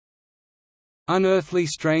Unearthly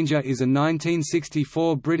Stranger is a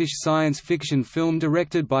 1964 British science fiction film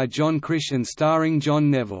directed by John Crish and starring John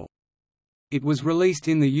Neville. It was released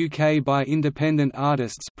in the UK by Independent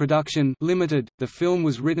Artists Production Limited. The film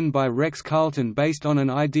was written by Rex Carlton based on an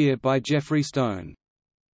idea by Geoffrey Stone.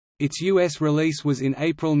 Its US release was in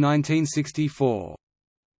April 1964.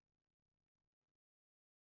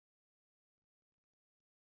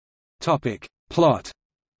 Topic: Plot.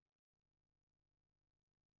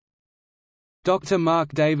 Dr.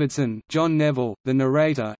 Mark Davidson, John Neville, the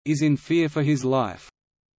narrator, is in fear for his life.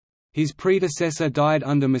 His predecessor died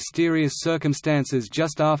under mysterious circumstances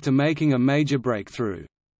just after making a major breakthrough.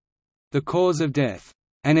 The cause of death,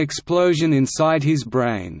 an explosion inside his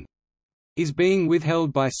brain, is being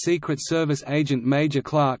withheld by Secret Service agent Major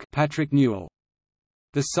Clark Patrick Newell.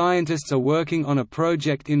 The scientists are working on a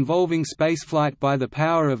project involving spaceflight by the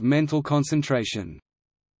power of mental concentration.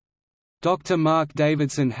 Dr. Mark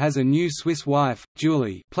Davidson has a new Swiss wife,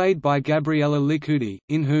 Julie, played by Gabriella Licudi,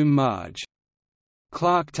 in whom Marge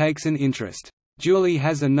Clark takes an interest. Julie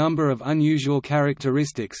has a number of unusual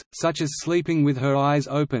characteristics, such as sleeping with her eyes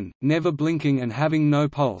open, never blinking and having no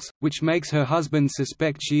pulse, which makes her husband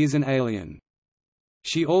suspect she is an alien.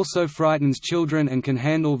 She also frightens children and can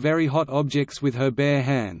handle very hot objects with her bare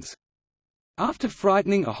hands. After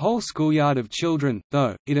frightening a whole schoolyard of children,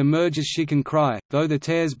 though, it emerges she can cry, though the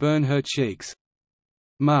tears burn her cheeks.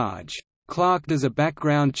 Marge Clark does a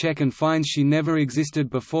background check and finds she never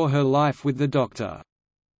existed before her life with the doctor.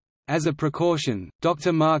 As a precaution,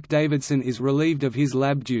 Dr. Mark Davidson is relieved of his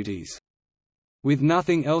lab duties. With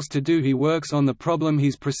nothing else to do, he works on the problem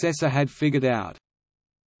his predecessor had figured out.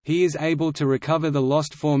 He is able to recover the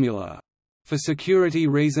lost formula. For security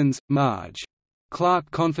reasons, Marge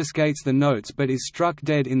Clark confiscates the notes but is struck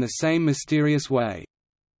dead in the same mysterious way.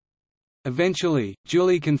 Eventually,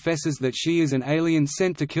 Julie confesses that she is an alien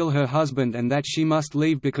sent to kill her husband and that she must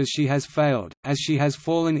leave because she has failed, as she has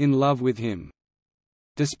fallen in love with him.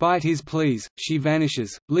 Despite his pleas, she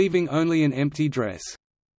vanishes, leaving only an empty dress.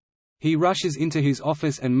 He rushes into his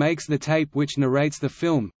office and makes the tape which narrates the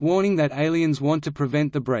film, warning that aliens want to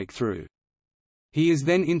prevent the breakthrough. He is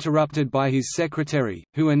then interrupted by his secretary,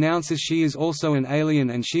 who announces she is also an alien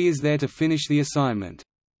and she is there to finish the assignment.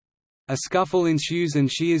 A scuffle ensues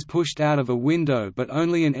and she is pushed out of a window, but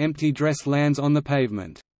only an empty dress lands on the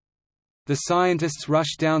pavement. The scientists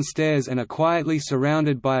rush downstairs and are quietly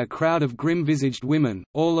surrounded by a crowd of grim-visaged women,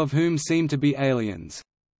 all of whom seem to be aliens.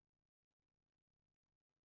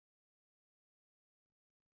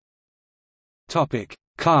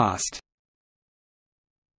 Cast.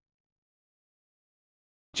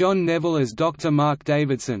 John Neville as Dr. Mark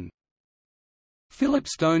Davidson, Philip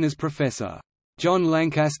Stone as Professor John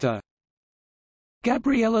Lancaster,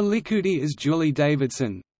 Gabriella Licudi as Julie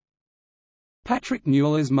Davidson, Patrick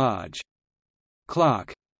Newell as Marge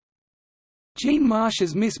Clark, Jean Marsh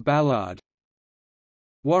as Miss Ballard,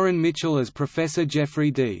 Warren Mitchell as Professor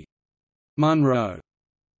Jeffrey D. Munro.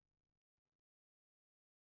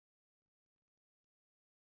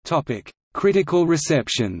 Critical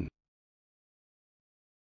reception.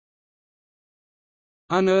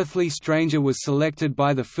 Unearthly Stranger was selected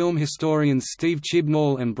by the film historians Steve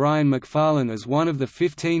Chibnall and Brian McFarlane as one of the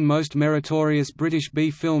 15 most meritorious British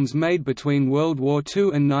B films made between World War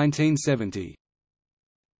II and 1970.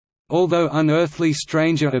 Although Unearthly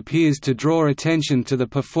Stranger appears to draw attention to the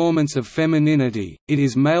performance of femininity, it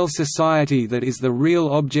is male society that is the real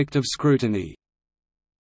object of scrutiny,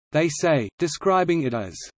 they say, describing it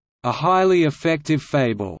as a highly effective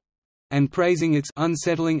fable, and praising its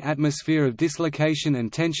unsettling atmosphere of dislocation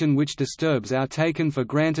and tension which disturbs our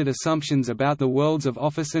taken-for-granted assumptions about the worlds of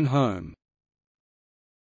office and home.